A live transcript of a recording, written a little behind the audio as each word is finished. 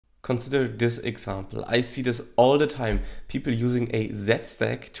Consider this example. I see this all the time. People using a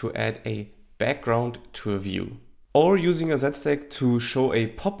ZStack to add a background to a view, or using a ZStack to show a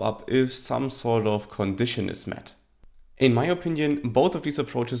pop-up if some sort of condition is met. In my opinion, both of these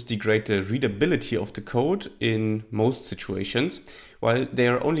approaches degrade the readability of the code in most situations, while they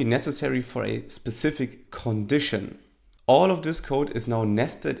are only necessary for a specific condition. All of this code is now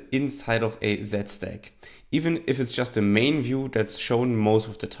nested inside of a ZStack, even if it's just the main view that's shown most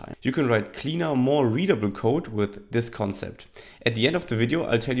of the time. You can write cleaner, more readable code with this concept. At the end of the video,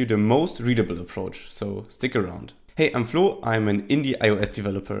 I'll tell you the most readable approach, so stick around. Hey, I'm Flo, I'm an indie iOS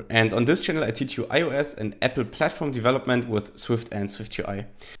developer, and on this channel I teach you iOS and Apple platform development with Swift and SwiftUI.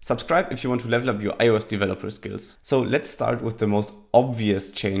 Subscribe if you want to level up your iOS developer skills. So let's start with the most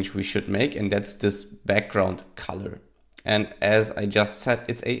obvious change we should make, and that's this background color. And as I just said,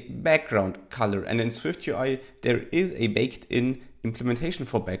 it's a background color, and in SwiftUI there is a baked-in implementation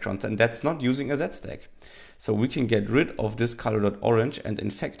for backgrounds, and that's not using a ZStack. So we can get rid of this color.orange, and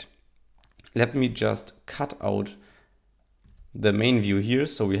in fact, let me just cut out the main view here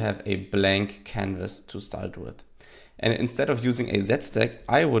so we have a blank canvas to start with. And instead of using a ZStack,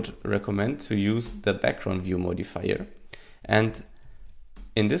 I would recommend to use the background view modifier. And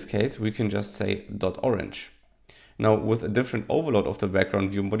in this case, we can just say .orange. Now, with a different overload of the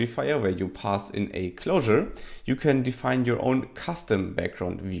background view modifier where you pass in a closure, you can define your own custom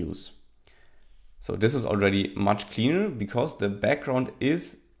background views. So this is already much cleaner because the background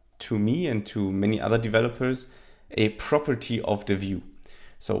is, to me and to many other developers, a property of the view.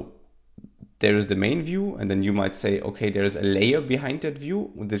 So there is the main view, and then you might say, okay, there is a layer behind that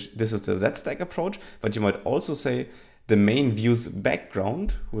view. This is the ZStack approach, but you might also say the main view's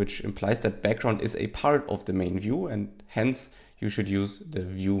background, which implies that background is a part of the main view, and hence you should use the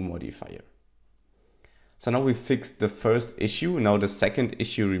view modifier. So now we fixed the first issue. Now the second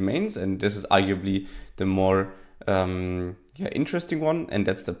issue remains, and this is arguably the more interesting one, and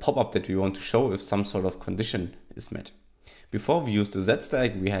that's the pop-up that we want to show if some sort of condition is met. Before we used the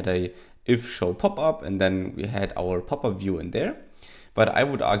ZStack, we had a if show pop-up, and then we had our pop-up view in there. But I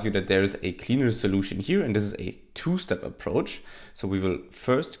would argue that there is a cleaner solution here, and this is a two-step approach. So we will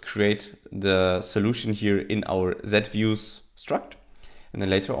first create the solution here in our ZViews struct, and then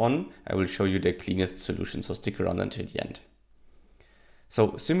later on I will show you the cleanest solution, so stick around until the end.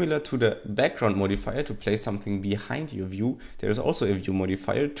 So similar to the background modifier to place something behind your view, there is also a view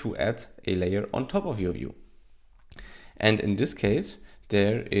modifier to add a layer on top of your view. And in this case,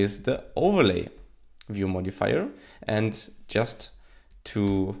 there is the overlay view modifier. And just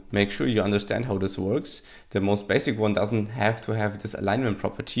to make sure you understand how this works, the most basic one doesn't have to have this alignment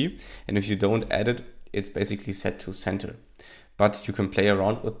property. And if you don't add it, it's basically set to center. But you can play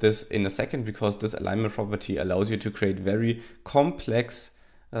around with this in a second, because this alignment property allows you to create very complex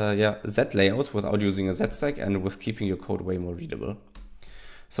Z layouts without using a ZStack and with keeping your code way more readable.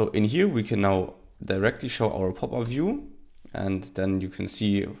 So in here, we can now directly show our pop-up view, and then you can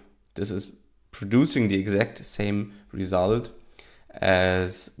see this is producing the exact same result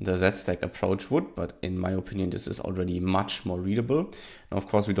as the ZStack approach would, but in my opinion, this is already much more readable. Now, of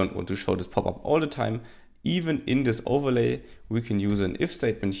course, we don't want to show this pop-up all the time. Even in this overlay, we can use an if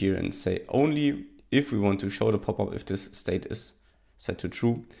statement here and say only if we want to show the pop-up, if this state is set to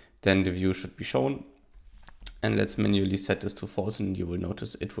true, then the view should be shown. And let's manually set this to false, and you will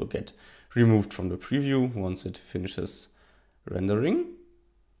notice it will get removed from the preview once it finishes rendering.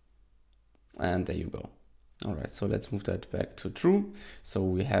 And there you go. All right, so let's move that back to true. So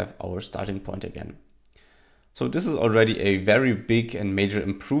we have our starting point again. So this is already a very big and major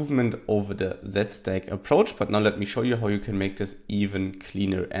improvement over the ZStack approach, but now let me show you how you can make this even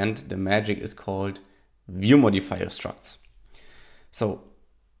cleaner, and the magic is called view modifier structs. So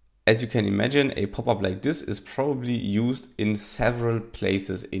as you can imagine, a pop-up like this is probably used in several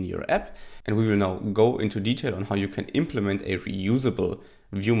places in your app, and we will now go into detail on how you can implement a reusable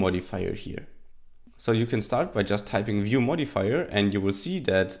view modifier here. So you can start by just typing view modifier, and you will see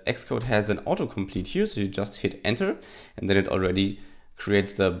that Xcode has an autocomplete here. So you just hit enter, and then it already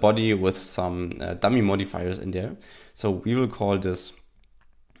creates the body with some dummy modifiers in there. So we will call this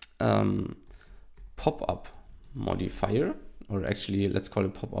pop-up modifier, or actually let's call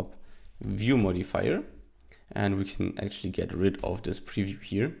it pop-up view modifier. And we can actually get rid of this preview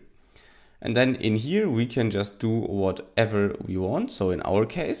here. And then in here, we can just do whatever we want. So in our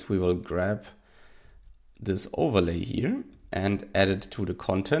case, we will grab this overlay here and add it to the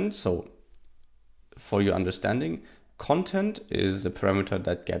content. So for your understanding, content is the parameter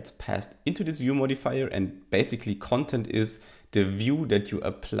that gets passed into this view modifier, and basically content is the view that you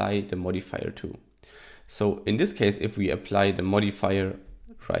apply the modifier to. So in this case, if we apply the modifier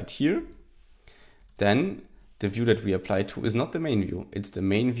right here, then the view that we apply to is not the main view. It's the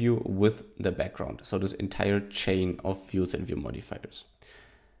main view with the background. So this entire chain of views and view modifiers.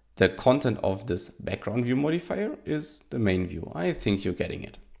 The content of this background view modifier is the main view. I think you're getting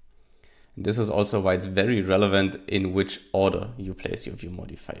it. And this is also why it's very relevant in which order you place your view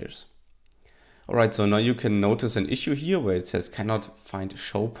modifiers. All right, so now you can notice an issue here where it says cannot find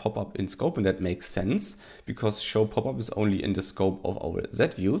show pop-up in scope, and that makes sense because show pop-up is only in the scope of our Z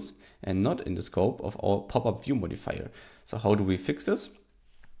views and not in the scope of our pop-up view modifier. So how do we fix this?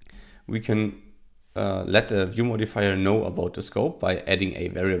 We can let the view modifier know about the scope by adding a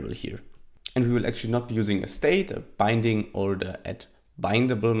variable here. And we will actually not be using a state, a binding, or the add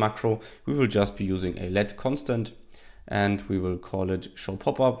bindable macro. We will just be using a let constant, and we will call it show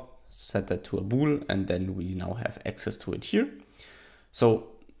pop-up, set that to a bool, and then we now have access to it here. So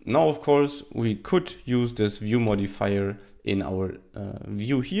now, of course, we could use this view modifier in our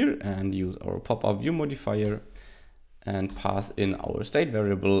view here and use our pop-up view modifier and pass in our state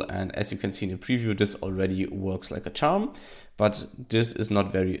variable. And as you can see in the preview, this already works like a charm, but this is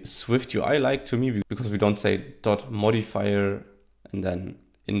not very SwiftUI like to me because we don't say dot modifier and then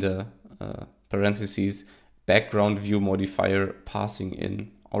in the parentheses background view modifier passing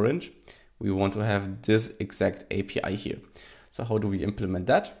in orange. We want to have this exact API here. So how do we implement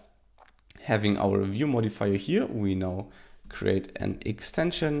that? Having our view modifier here, we now create an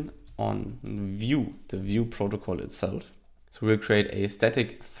extension on view, the view protocol itself. So we'll create a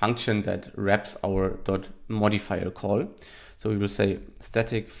static function that wraps our .modifier call. So we will say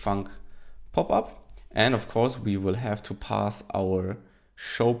static func popup, and of course we will have to pass our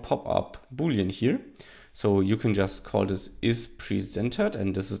show popup boolean here. So you can just call this is presented,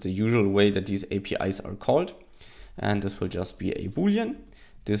 and this is the usual way that these APIs are called. And this will just be a boolean.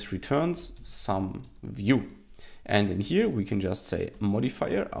 This returns some view. And in here we can just say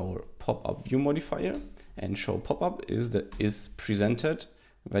modifier, our pop-up view modifier, and show pop-up is the is presented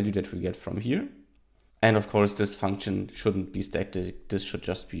value that we get from here. And of course this function shouldn't be static. This should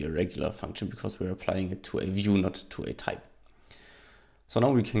just be a regular function because we're applying it to a view, not to a type. So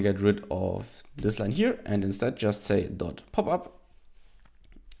now we can get rid of this line here and instead just say dot popup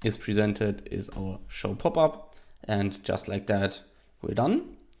is presented is our show popup, and just like that we're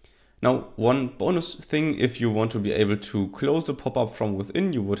done. Now one bonus thing, if you want to be able to close the popup from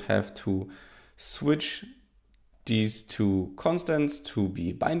within, you would have to switch these two constants to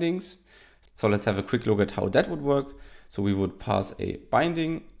be bindings. So let's have a quick look at how that would work. So we would pass a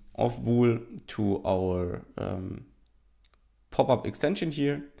binding of bool to our pop-up extension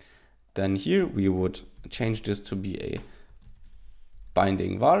here. Then here we would change this to be a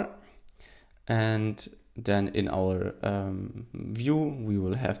binding var, and then in our view we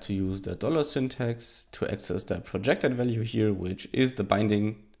will have to use the dollar syntax to access the projected value here, which is the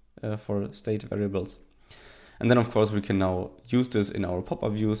binding for state variables. And then of course we can now use this in our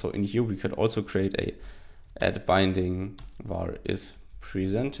pop-up view. So in here we could also create a add binding var is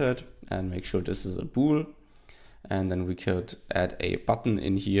presented and make sure this is a bool. And then we could add a button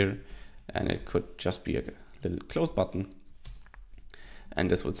in here, and it could just be a little close button. And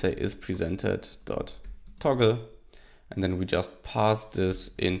this would say is presented dot toggle. And then we just pass this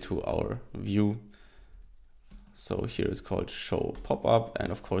into our view. So here is called show popup.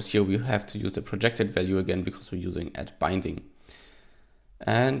 And of course here we have to use the projected value again because we're using add binding.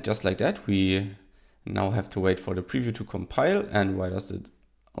 And just like that, we now have to wait for the preview to compile. And why does it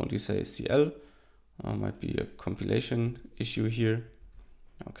only say CL? Might be a compilation issue here.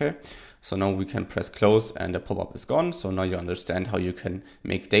 Okay, so now we can press close and the pop-up is gone. So now you understand how you can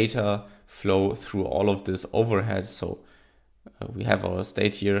make data flow through all of this overhead. So we have our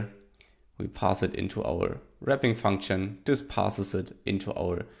state here. We pass it into our wrapping function. This passes it into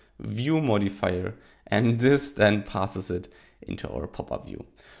our view modifier, and this then passes it into our pop-up view.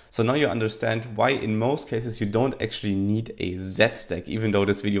 So now you understand why in most cases you don't actually need a ZStack, even though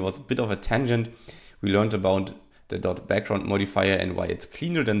this video was a bit of a tangent. We learned about the .background modifier and why it's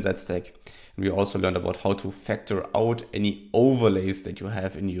cleaner than ZStack. We also learned about how to factor out any overlays that you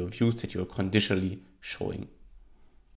have in your views that you're conditionally showing.